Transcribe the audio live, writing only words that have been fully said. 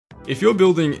If you're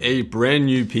building a brand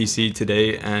new PC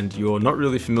today and you're not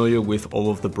really familiar with all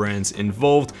of the brands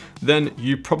involved, then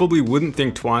you probably wouldn't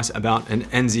think twice about an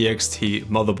NZXT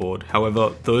motherboard.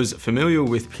 However, those familiar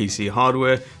with PC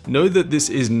hardware know that this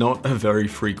is not a very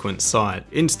frequent sight.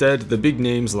 Instead, the big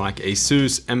names like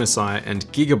ASUS, MSI,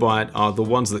 and Gigabyte are the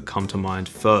ones that come to mind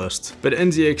first. But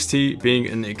NZXT, being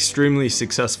an extremely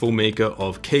successful maker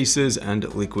of cases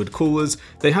and liquid coolers,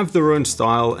 they have their own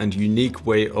style and unique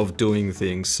way of doing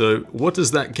things. So what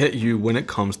does that get you when it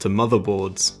comes to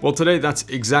motherboards? Well, today that's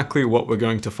exactly what we're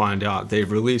going to find out.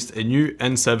 They've released a new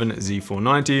N7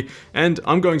 Z490, and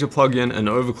I'm going to plug in an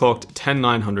overclocked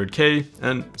 10900K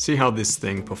and see how this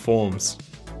thing performs.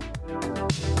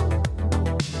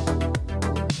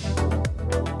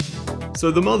 So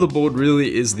the motherboard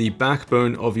really is the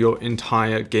backbone of your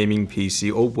entire gaming PC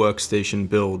or workstation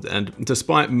build, and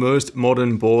despite most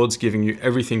modern boards giving you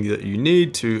everything that you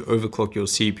need to overclock your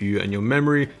CPU and your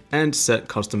memory and set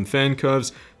custom fan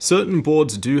curves, certain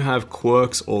boards do have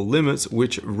quirks or limits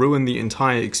which ruin the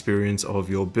entire experience of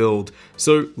your build.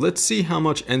 So let's see how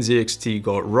much NZXT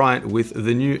got right with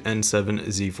the new N7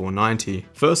 Z490.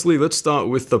 Firstly, let's start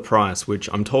with the price, which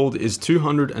I'm told is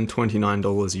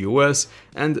 $229 US,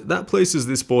 and that places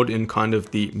this board in kind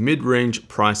of the mid-range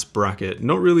price bracket.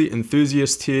 Not really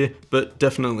enthusiast tier, but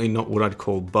definitely not what I'd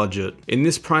call budget. In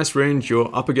this price range, you're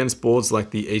up against boards like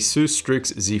the ASUS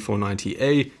Strix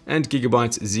Z490A and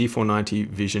Gigabyte's Z490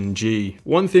 Vision G.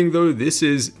 One thing though, this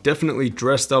is definitely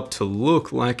dressed up to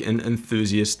look like an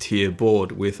enthusiast tier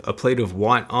board with a plate of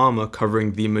white armor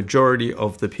covering the majority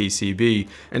of the PCB.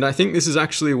 And I think this is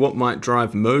actually what might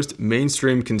drive most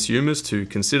mainstream consumers to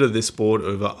consider this board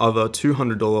over other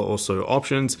 $200 or so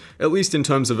options. At least in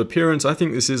terms of appearance, I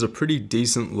think this is a pretty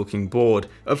decent looking board.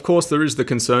 Of course, there is the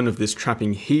concern of this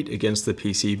trapping heat against the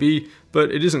PCB,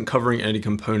 but it isn't covering any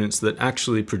components that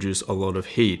actually produce a lot of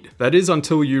heat. That is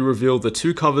until you reveal the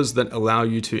two covers that allow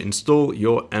you to install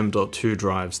your M.2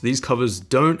 drives. These covers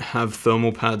don't have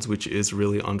thermal pads, which is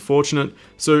really unfortunate.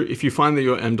 So if you find that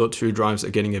your M.2 drives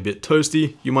are getting a bit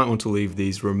toasty, you might want to leave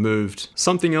these removed.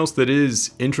 Something else that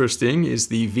is interesting is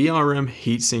the VRM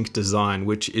heatsink design,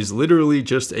 which is literally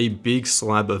just a big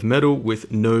slab of metal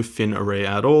with no fin array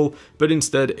at all, but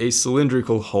instead a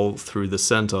cylindrical hole through the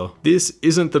center. This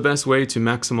isn't the best way to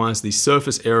maximize the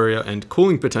surface area and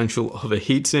cooling potential of a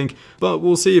heatsink, but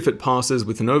we'll see if it passes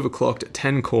with an overclocked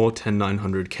 10-core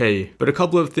 10900K. But a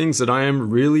couple of things that I am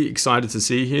really excited to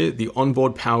see here: the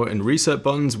onboard power and reset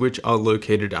buttons, which are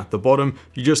located at the bottom.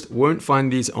 You just won't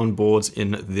find these on boards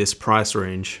in this price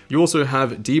range. You also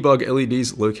have debug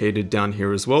LEDs located down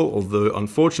here as well, although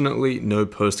unfortunately no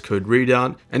postcode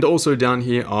readout. And also down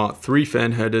here are 3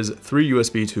 fan headers, 3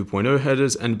 USB 2.0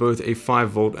 headers, and both a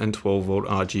 5V and 12V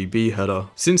RGB header.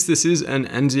 Since this is an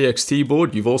NZXT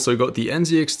board, you've also got the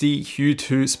NZXT Hue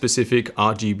 2 specific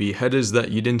RGB headers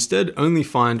that you'd instead only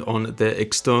find on their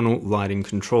external lighting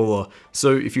controller.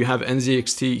 So if you have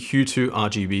NZXT Hue 2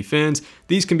 RGB fans,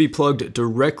 these can be plugged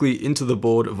directly into the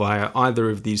board via either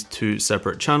of these two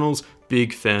separate channels.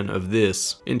 Big fan of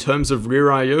this. In terms of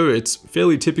rear I/O, it's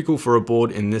fairly typical for a board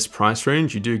in this price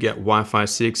range. You do get Wi-Fi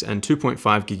 6 and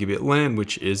 2.5 gigabit LAN,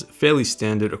 which is fairly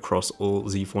standard across all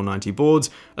Z490 boards,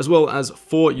 as well as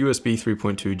 4 USB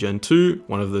 3.2 Gen 2,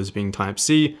 one of those being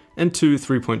Type-C, and 2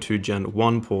 3.2 Gen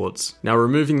 1 ports. Now,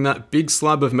 removing that big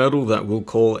slab of metal that we'll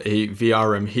call a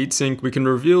VRM heatsink, we can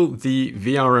reveal the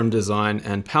VRM design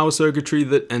and power circuitry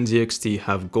that NZXT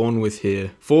have gone with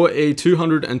here. For a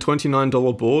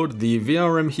 $229 board, the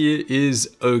VRM here is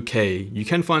okay. You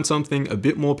can find something a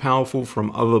bit more powerful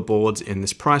from other boards in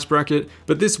this price bracket,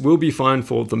 but this will be fine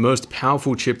for the most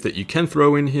powerful chip that you can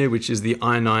throw in here, which is the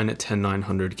i9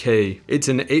 10900K. It's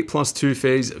an 8+2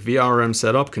 phase VRM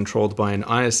setup controlled by an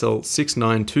ISL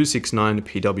 69269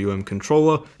 PWM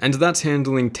controller, and that's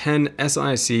handling 10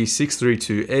 SiC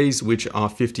 632As, which are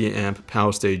 50 amp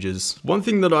power stages. One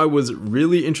thing that I was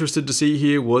really interested to see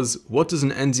here was, what does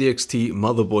an NZXT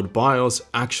motherboard BIOS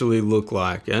actually look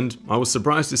like? And I was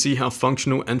surprised to see how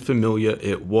functional and familiar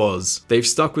it was. They've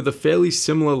stuck with a fairly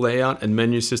similar layout and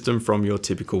menu system from your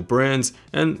typical brands,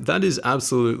 and that is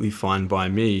absolutely fine by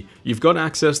me. You've got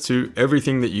access to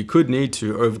everything that you could need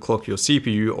to overclock your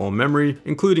CPU or memory,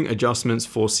 including adjustments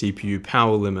for CPU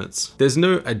power limits. There's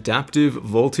no adaptive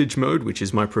voltage mode, which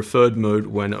is my preferred mode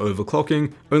when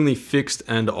overclocking, only fixed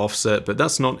and offset, but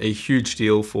that's not a huge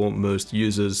deal for most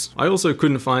users. I also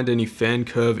couldn't find any fan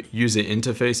curve user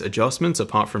interface adjustments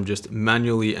apart from just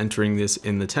manually entering this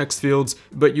in the text fields,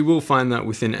 but you will find that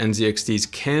within NZXT's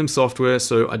CAM software,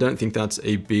 so I don't think that's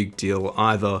a big deal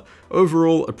either.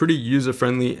 Overall, a pretty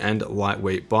user-friendly and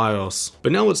lightweight BIOS.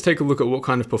 But now let's take a look at what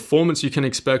kind of performance you can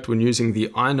expect when using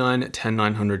the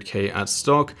i9-10900K at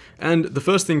stock, and the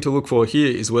first thing to look for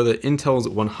here is whether Intel's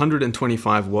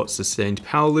 125 watt sustained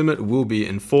power limit will be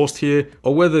enforced here,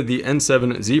 or whether the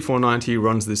N7 Z490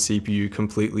 runs the CPU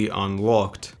completely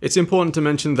unlocked. It's important to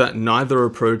mention that neither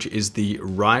approach is the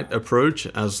right approach,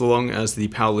 as long as the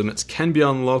power limits can be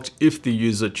unlocked if the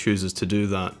user chooses to do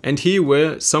that. And here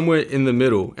we're somewhere in the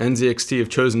middle. NZXT have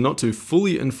chosen not to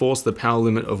fully enforce the power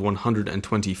limit of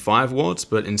 125 watts,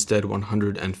 but instead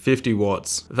 150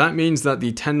 watts. That means that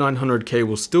the 10900K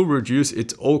will still reduce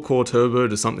its all-core turbo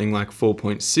to something like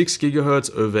 4.6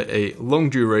 GHz over a long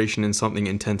duration in something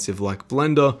intensive like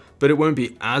Blender, but it won't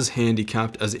be as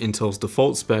handicapped as Intel's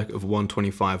default spec of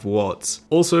 125 watts.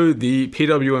 Also, the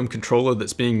PWM controller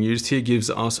that's being used here gives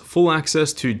us full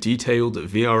access to detailed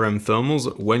VRM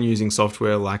thermals when using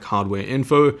software like Hardware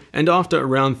Info, and after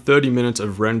around 30 minutes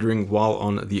of rendering while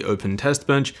on the open test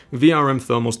bench, VRM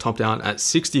thermals topped out at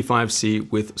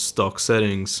 65C with stock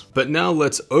settings. But now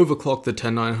let's overclock the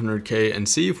 10900K and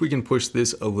see if we can push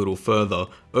this a little further.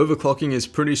 Overclocking is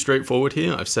pretty straightforward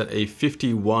here. I've set a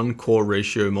 51 core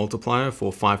ratio multiplier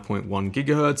for 5.1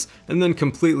 GHz and then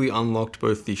completely unlocked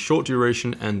both the short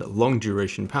duration and long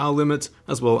duration power limits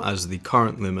as well as the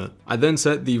current limit. I then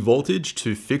set the voltage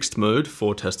to fixed mode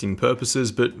for testing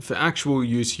purposes, but for actual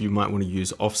use you might want to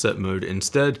use offset mode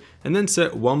instead, and then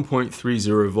set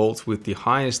 1.30 volts with the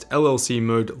highest LLC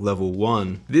mode level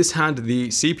 1. This had the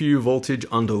CPU voltage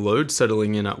under load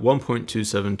settling in at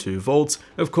 1.272 volts.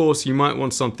 Of course, you might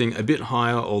want something a bit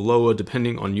higher or lower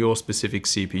depending on your specific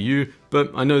CPU, but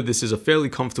I know this is a fairly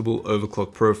comfortable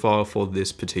overclock profile for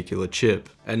this particular chip.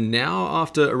 And now,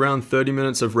 after around 30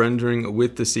 minutes of rendering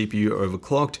with the CPU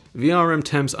overclocked, VRM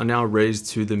temps are now raised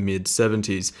to the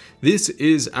mid-70s. This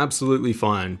is absolutely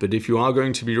fine, but if you are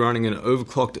going to be running an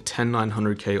overclocked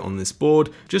 10900K on this board,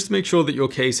 just make sure that your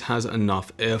case has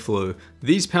enough airflow.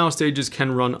 These power stages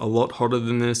can run a lot hotter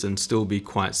than this and still be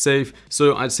quite safe,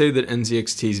 so I'd say that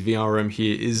NZXT's VRM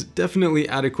here is definitely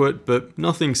adequate, but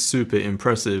nothing super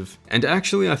impressive. And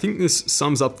actually, I think this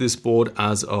sums up this board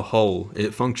as a whole.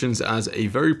 It functions as a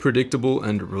very predictable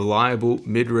and reliable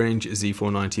mid-range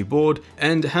Z490 board,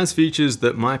 and has features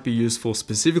that might be useful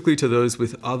specifically to those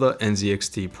with other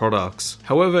NZXT products.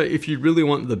 However, if you really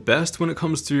want the best when it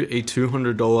comes to a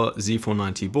 $200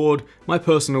 Z490 board, my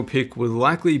personal pick would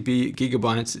likely be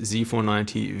Gigabyte's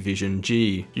Z490 Vision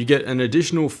G. You get an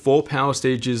additional 4 power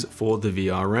stages for the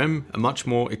VRM, a much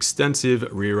more extensive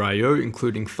rear I/O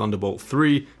including Thunderbolt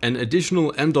 3, an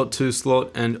additional M.2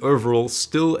 slot, and overall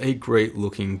still a great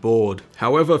looking board.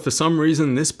 However, for some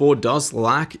reason this board does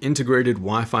lack integrated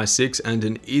Wi-Fi 6 and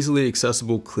an easily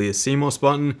accessible clear CMOS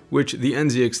button, which the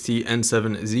NZXT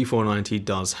N7 Z490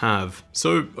 does have.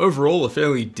 So overall, a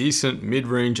fairly decent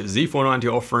mid-range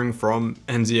Z490 offering from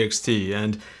NZXT,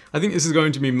 and I think this is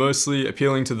going to be mostly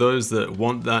appealing to those that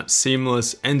want that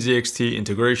seamless NZXT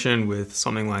integration with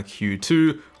something like Hue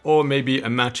 2, or maybe a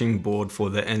matching board for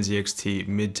the NZXT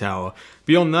mid tower.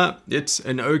 Beyond that, it's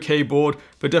an okay board,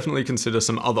 but definitely consider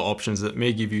some other options that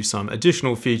may give you some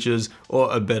additional features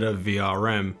or a better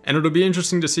VRM. And it'll be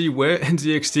interesting to see where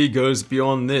NZXT goes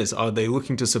beyond this. Are they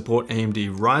looking to support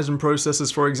AMD Ryzen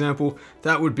processors, for example?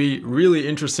 That would be really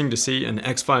interesting to see an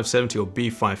X570 or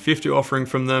B550 offering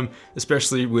from them,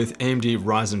 especially with AMD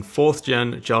Ryzen 4th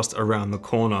gen just around the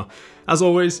corner. As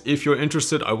always, if you're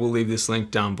interested, I will leave this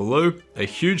link down below. A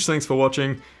huge thanks for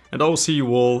watching, and I will see you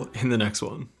all in the next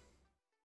one.